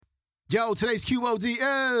Yo, today's QOD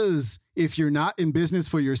is, if you're not in business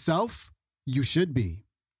for yourself, you should be.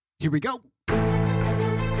 Here we go.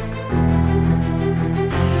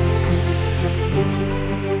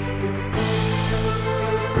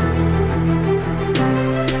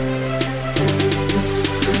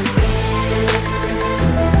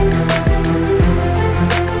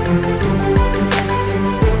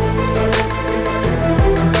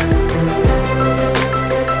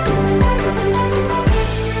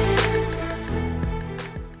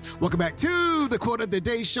 Welcome back to the Quote of the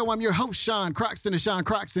Day Show. I'm your host, Sean Croxton of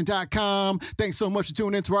SeanCroxton.com. Thanks so much for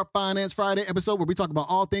tuning into our Finance Friday episode where we talk about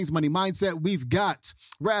all things money mindset. We've got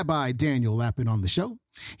Rabbi Daniel Lapin on the show.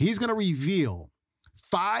 He's going to reveal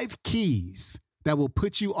 5 keys that will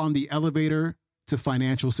put you on the elevator to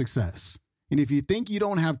financial success. And if you think you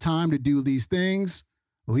don't have time to do these things,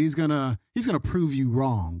 well, he's gonna prove you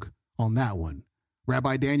wrong on that one.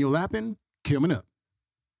 Rabbi Daniel Lapin, coming up.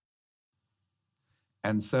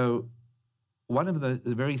 And so one of the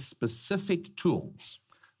very specific tools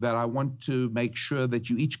that I want to make sure that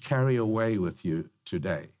you each carry away with you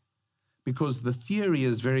today, because the theory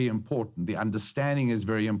is very important, the understanding is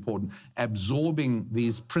very important, absorbing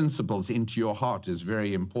these principles into your heart is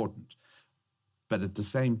very important. But at the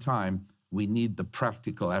same time, we need the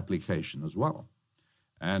practical application as well.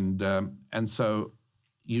 And so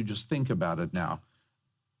you just think about it now.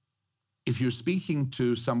 If you're speaking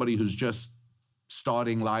to somebody who's just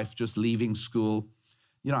starting life, just leaving school,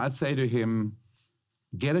 I'd say to him,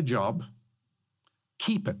 get a job,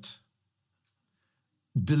 keep it,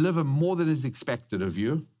 deliver more than is expected of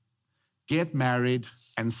you, get married,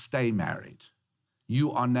 and stay married.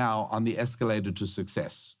 You are now on the escalator to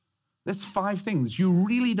success. That's 5 things. You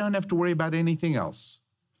really don't have to worry about anything else.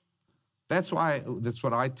 That's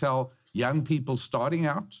what I tell young people starting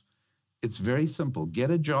out. It's very simple.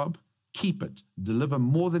 Get a job, keep it, deliver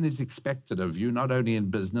more than is expected of you, not only in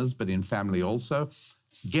business, but in family also.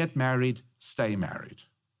 Get married, stay married.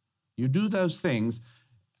 You do those things.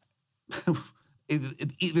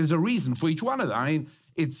 There's a reason for each one of them. I mean,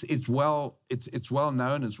 it's well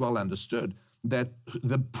known, it's well understood that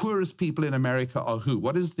the poorest people in America are who?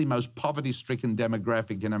 What is the most poverty-stricken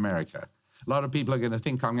demographic in America? A lot of people are going to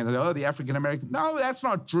think I'm going to go, the African American. No, that's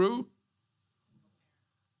not true.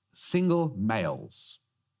 Single males.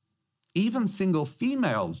 Even single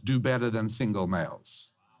females do better than single males.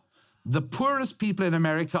 The poorest people in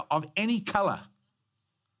America of any color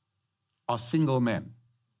are single men.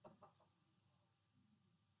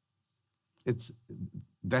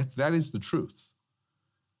 That is the truth.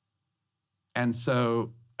 And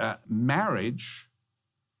so marriage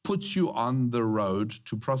puts you on the road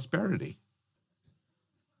to prosperity.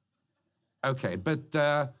 Okay, but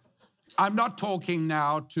I'm not talking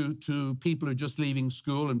now to people who are just leaving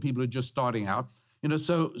school and people who are just starting out.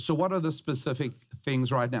 So what are the specific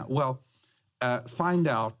things right now? Well, find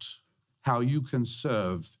out how you can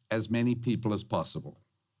serve as many people as possible.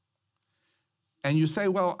 And you say,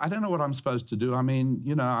 well, I don't know what I'm supposed to do. I mean,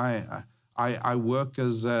 I work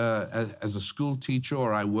as a school teacher,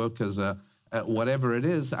 or I work as a whatever it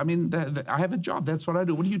is. I mean, I have a job. That's what I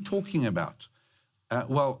do. What are you talking about?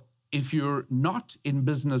 Well, if you're not in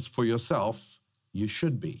business for yourself, you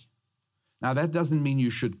should be. Now, that doesn't mean you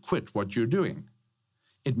should quit what you're doing.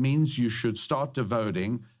 It means you should start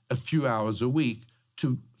devoting a few hours a week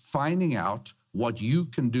to finding out what you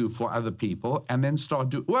can do for other people, and then start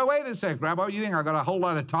doing, well, wait a sec, Rabbi, you think I got a whole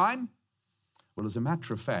lot of time? Well, as a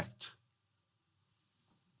matter of fact,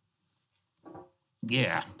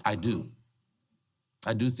 yeah, I do.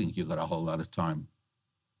 I do think you got a whole lot of time.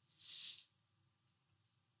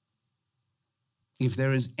 If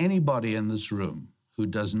there is anybody in this room who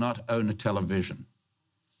does not own a television,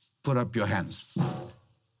 put up your hands.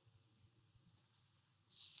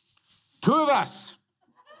 2 of us.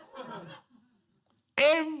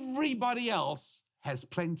 Everybody else has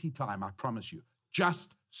plenty time, I promise you.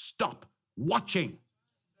 Just stop watching.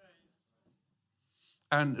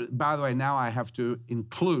 And by the way, now I have to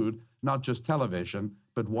include not just television,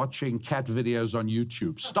 but watching cat videos on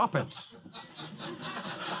YouTube. Stop it.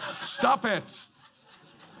 Stop it.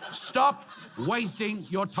 Stop wasting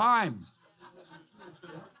your time.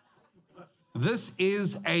 This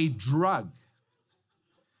is a drug.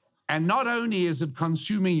 And not only is it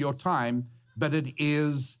consuming your time, but it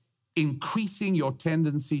is increasing your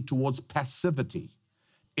tendency towards passivity.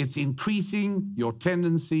 It's increasing your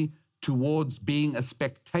tendency towards being a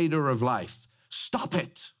spectator of life. Stop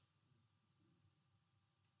it.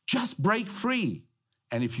 Just break free.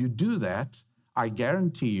 And if you do that, I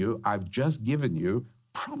guarantee you, I've just given you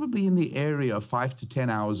probably in the area of 5 to 10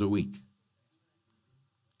 hours a week.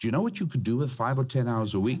 Do you know what you could do with 5 or 10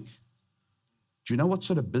 hours a week? Do you know what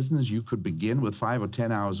sort of business you could begin with 5 or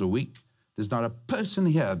 10 hours a week? There's not a person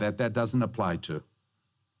here that doesn't apply to.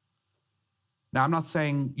 Now, I'm not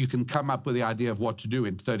saying you can come up with the idea of what to do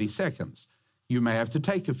in 30 seconds. You may have to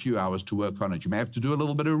take a few hours to work on it. You may have to do a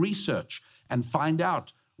little bit of research and find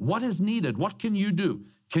out what is needed. What can you do?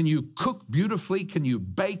 Can you cook beautifully? Can you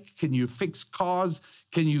bake? Can you fix cars?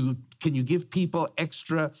 Can you give people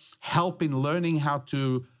extra help in learning how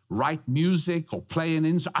to write music or play an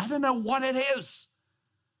instrument? I don't know what it is.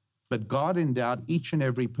 But God endowed each and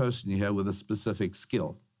every person here with a specific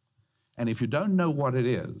skill. And if you don't know what it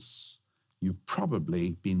is, you've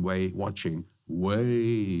probably been watching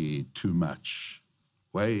way too much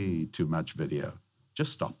video.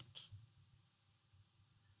 Just stop it.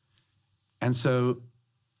 And so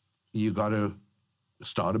you got to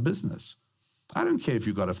start a business. I don't care if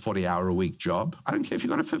you've got a 40-hour-a-week job. I don't care if you've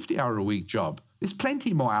got a 50-hour-a-week job. There's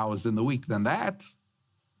plenty more hours in the week than that.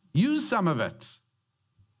 Use some of it.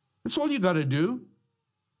 That's all you got to do.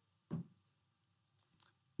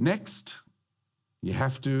 Next, you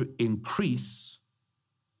have to increase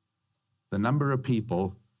the number of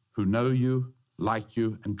people who know you, like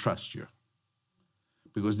you, and trust you.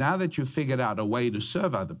 Because now that you've figured out a way to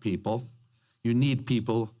serve other people, you need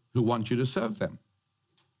people who want you to serve them.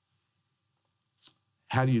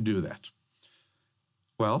 How do you do that?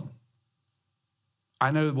 Well,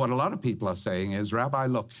 I know what a lot of people are saying is, Rabbi,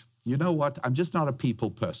 look, you know what? I'm just not a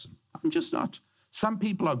people person. I'm just not. Some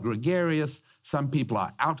people are gregarious. Some people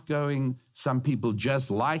are outgoing. Some people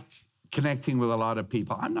just like connecting with a lot of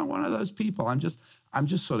people. I'm not one of those people. I'm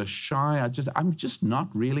just sort of shy. I'm just not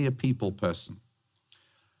really a people person.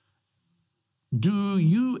 Do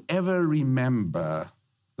you ever remember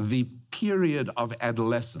the period of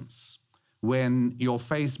adolescence when your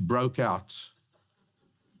face broke out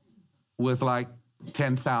with like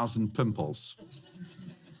 10,000 pimples?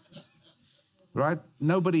 Right?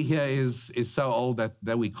 Nobody here is so old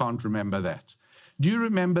that we can't remember that. Do you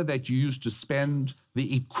remember that you used to spend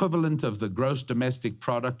the equivalent of the gross domestic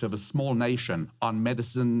product of a small nation on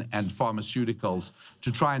medicine and pharmaceuticals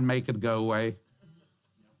to try and make it go away?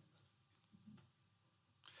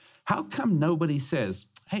 How come nobody says,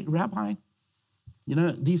 hey, Rabbi, you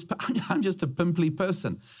know, I'm just a pimply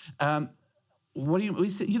person. What do we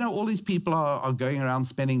say? You know, all these people are going around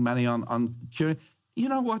spending money on curing. You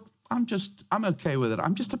know what? I'm okay with it.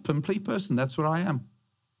 I'm just a pimply person. That's what I am.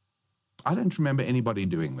 I don't remember anybody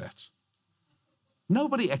doing that.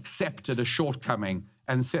 Nobody accepted a shortcoming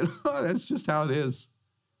and said, oh, that's just how it is.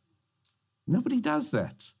 Nobody does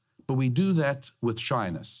that. But we do that with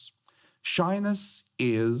shyness. Shyness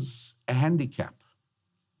is a handicap.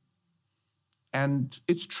 And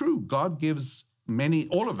it's true. God gives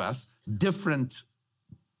all of us, different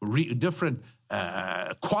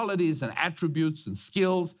qualities and attributes and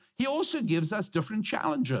skills. He also gives us different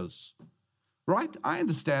challenges, right? I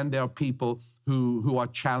understand there are people who are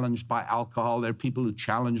challenged by alcohol. There are people who are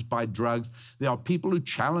challenged by drugs. There are people who are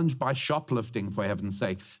challenged by shoplifting, for heaven's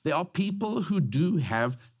sake. There are people who do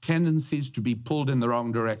have tendencies to be pulled in the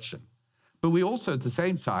wrong direction. But we also, at the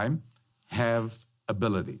same time, have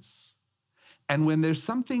abilities. And when there's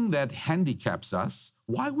something that handicaps us,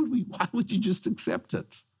 why would you just accept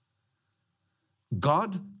it?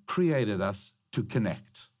 God created us to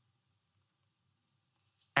connect.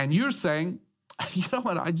 And you're saying, you know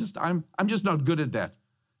what, I'm just not good at that.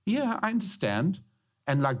 Yeah, I understand.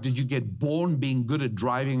 And like, did you get born being good at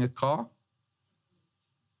driving a car?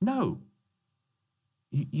 No.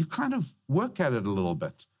 You kind of work at it a little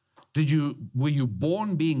bit. Were you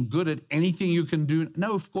born being good at anything you can do?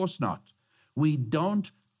 No, of course not. We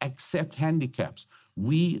don't accept handicaps.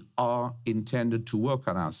 We are intended to work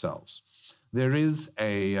on ourselves. There is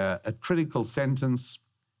a critical sentence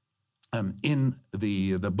in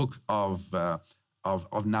the book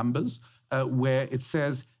of Numbers where it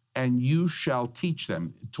says, and you shall teach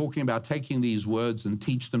them, talking about taking these words and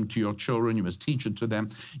teach them to your children. You must teach it to them.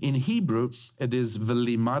 In Hebrew, it is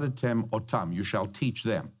v'limadtem otam, you shall teach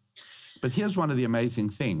them. But here's one of the amazing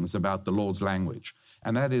things about the Lord's language,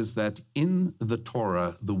 and that is that in the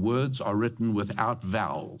Torah, the words are written without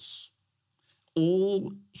vowels.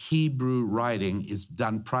 All Hebrew writing is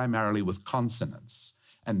done primarily with consonants,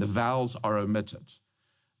 and the vowels are omitted.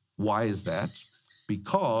 Why is that?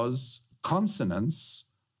 Because consonants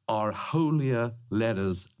are holier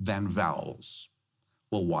letters than vowels.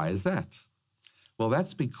 Well, why is that? Well,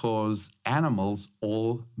 that's because animals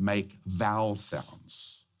all make vowel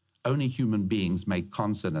sounds. Only human beings make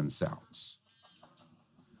consonant sounds.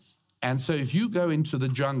 And so if you go into the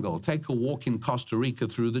jungle, take a walk in Costa Rica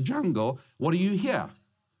through the jungle, what do you hear?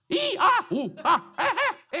 E, ah, ooh, ah, eh,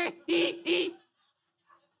 eh, e, e.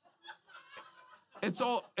 It's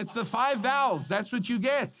the 5 vowels. That's what you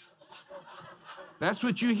get. That's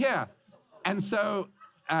what you hear. And so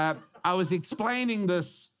I was explaining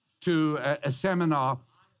this to a seminar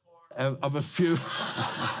of a few.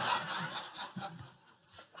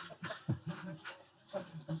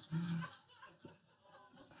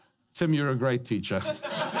 Tim, you're a great teacher.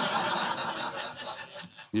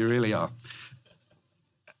 You really are.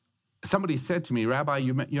 Somebody said to me, Rabbi,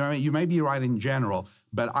 you may be right in general,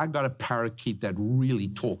 but I got a parakeet that really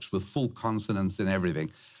talks with full consonants and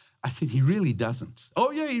everything. I said, he really doesn't.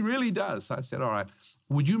 Oh, yeah, he really does. I said, all right,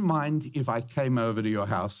 would you mind if I came over to your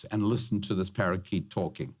house and listened to this parakeet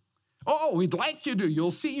talking? Oh, we'd like you to.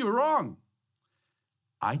 You'll see you're wrong.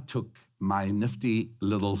 I took my nifty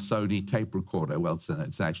little Sony tape recorder. Well,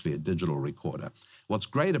 it's actually a digital recorder. What's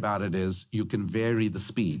great about it is you can vary the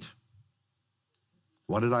speed.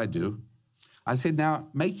 What did I do? I said, now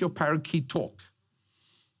make your parakeet talk.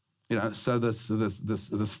 You know, so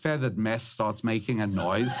this feathered mess starts making a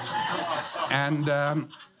noise, and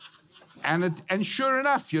sure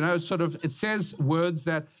enough, you know, it says words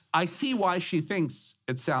that I see why she thinks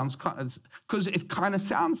it sounds, because it kind of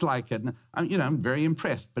sounds like it. And, I'm very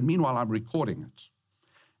impressed. But meanwhile, I'm recording it.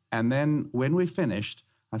 And then when we finished,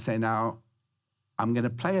 I say, now, I'm going to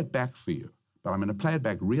play it back for you, but I'm going to play it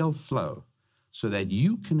back real slow so that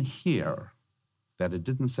you can hear that it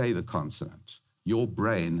didn't say the consonant. Your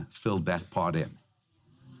brain filled that part in.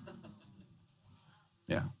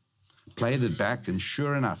 Yeah. Played it back, and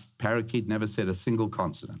sure enough, parakeet never said a single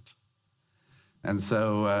consonant. And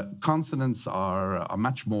so consonants are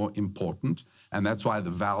much more important, and that's why the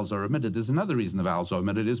vowels are omitted. There's another reason the vowels are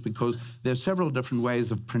omitted is because there's several different ways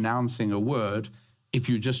of pronouncing a word if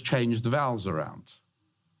you just change the vowels around.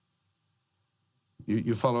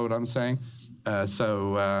 You follow what I'm saying?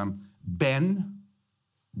 Ben,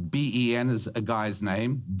 B-E-N is a guy's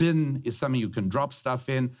name. Bin is something you can drop stuff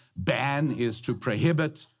in. Ban is to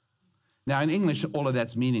prohibit. Now, in English, all of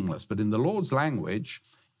that's meaningless, but in the Lord's language,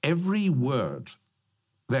 every word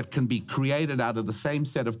that can be created out of the same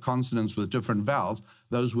set of consonants with different vowels,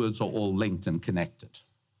 those words are all linked and connected.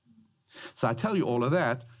 So I tell you all of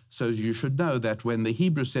that so you should know that when the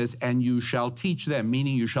Hebrew says, and you shall teach them,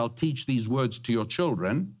 meaning you shall teach these words to your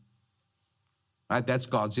children, right, that's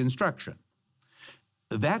God's instruction.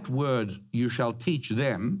 That word, you shall teach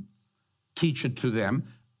them, teach it to them,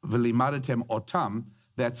 v'limadatem otam,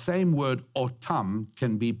 that same word otam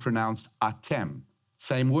can be pronounced atem.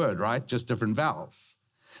 Same word, right? Just different vowels.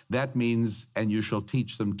 That means, and you shall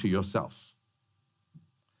teach them to yourself.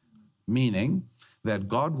 Meaning that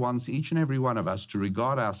God wants each and every one of us to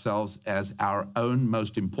regard ourselves as our own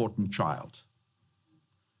most important child.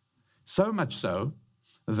 So much so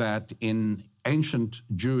that in ancient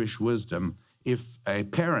Jewish wisdom, if a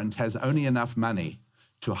parent has only enough money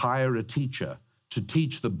to hire a teacher to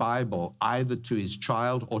teach the Bible either to his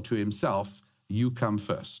child or to himself, you come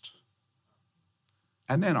first.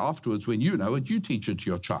 And then afterwards, when you know it, you teach it to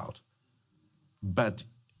your child. But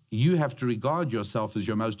you have to regard yourself as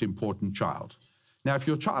your most important child. Now, if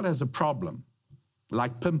your child has a problem,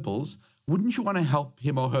 like pimples, wouldn't you want to help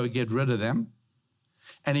him or her get rid of them?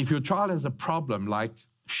 And if your child has a problem like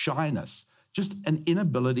shyness, just an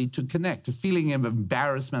inability to connect, a feeling of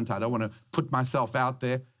embarrassment, I don't want to put myself out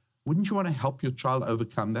there, wouldn't you want to help your child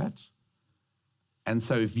overcome that? And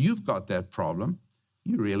so if you've got that problem,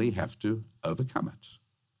 you really have to overcome it.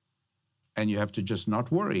 And you have to just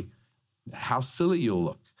not worry how silly you'll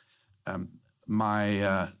look.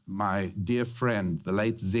 My dear friend, the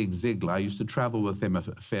late Zig Ziglar, I used to travel with him a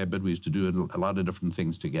fair bit. We used to do a lot of different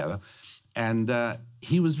things together. And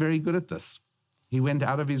he was very good at this. He went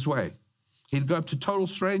out of his way. He'd go up to total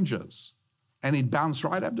strangers and he'd bounce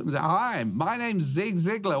right up to them and say, hi, my name's Zig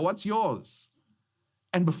Ziglar, what's yours?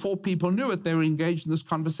 And before people knew it, they were engaged in this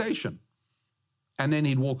conversation. And then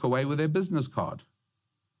he'd walk away with their business card.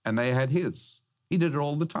 And they had his. He did it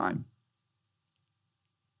all the time.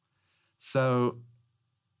 So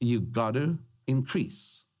you've got to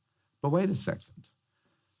increase. But wait a second.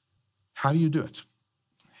 How do you do it?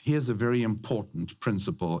 Here's a very important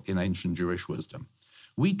principle in ancient Jewish wisdom.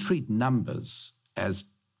 We treat numbers as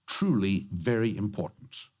truly very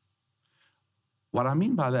important. What I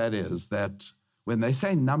mean by that is that when they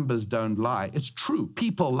say numbers don't lie, it's true.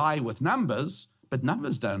 People lie with numbers, but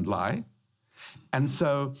numbers don't lie. And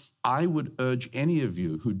so I would urge any of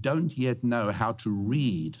you who don't yet know how to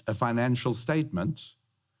read a financial statement,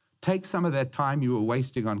 take some of that time you were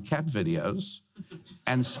wasting on cat videos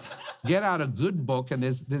and get out a good book. And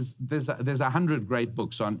there's 100 great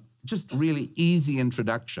books on just really easy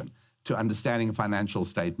introduction to understanding financial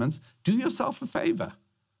statements. Do yourself a favor,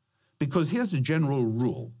 because here's a general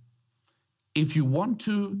rule. If you want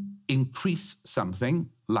to increase something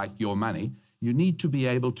like your money, you need to be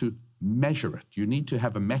able to measure it. You need to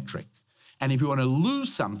have a metric. And if you want to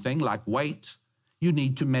lose something like weight, you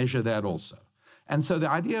need to measure that also. And so the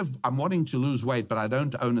idea of I'm wanting to lose weight, but I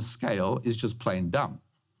don't own a scale is just plain dumb.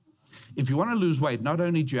 If you want to lose weight, not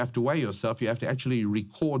only do you have to weigh yourself, you have to actually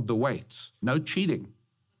record the weight. No cheating,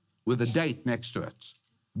 with a date next to it.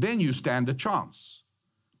 Then you stand a chance.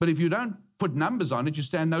 But if you don't put numbers on it, you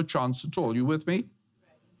stand no chance at all. You with me?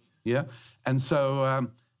 Yeah? And so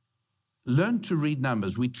learn to read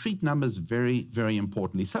numbers. We treat numbers very, very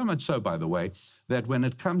importantly. So much so, by the way, that when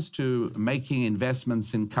it comes to making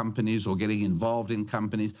investments in companies or getting involved in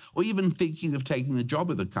companies or even thinking of taking a job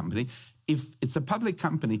with a company, if it's a public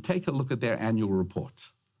company, take a look at their annual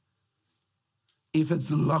report. If it's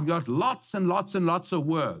got lots and lots and lots of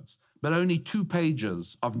words, but only 2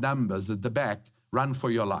 pages of numbers at the back, run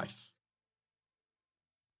for your life.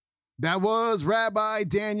 That was Rabbi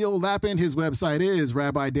Daniel Lapin. His website is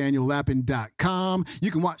rabbidaniellapin.com. You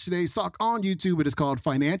can watch today's talk on YouTube. It is called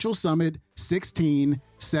Financial Summit 16,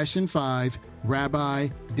 Session 5, Rabbi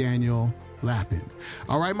Daniel Lapin.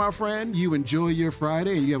 All right, my friend, you enjoy your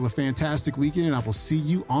Friday and you have a fantastic weekend, and I will see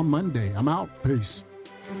you on Monday. I'm out. Peace.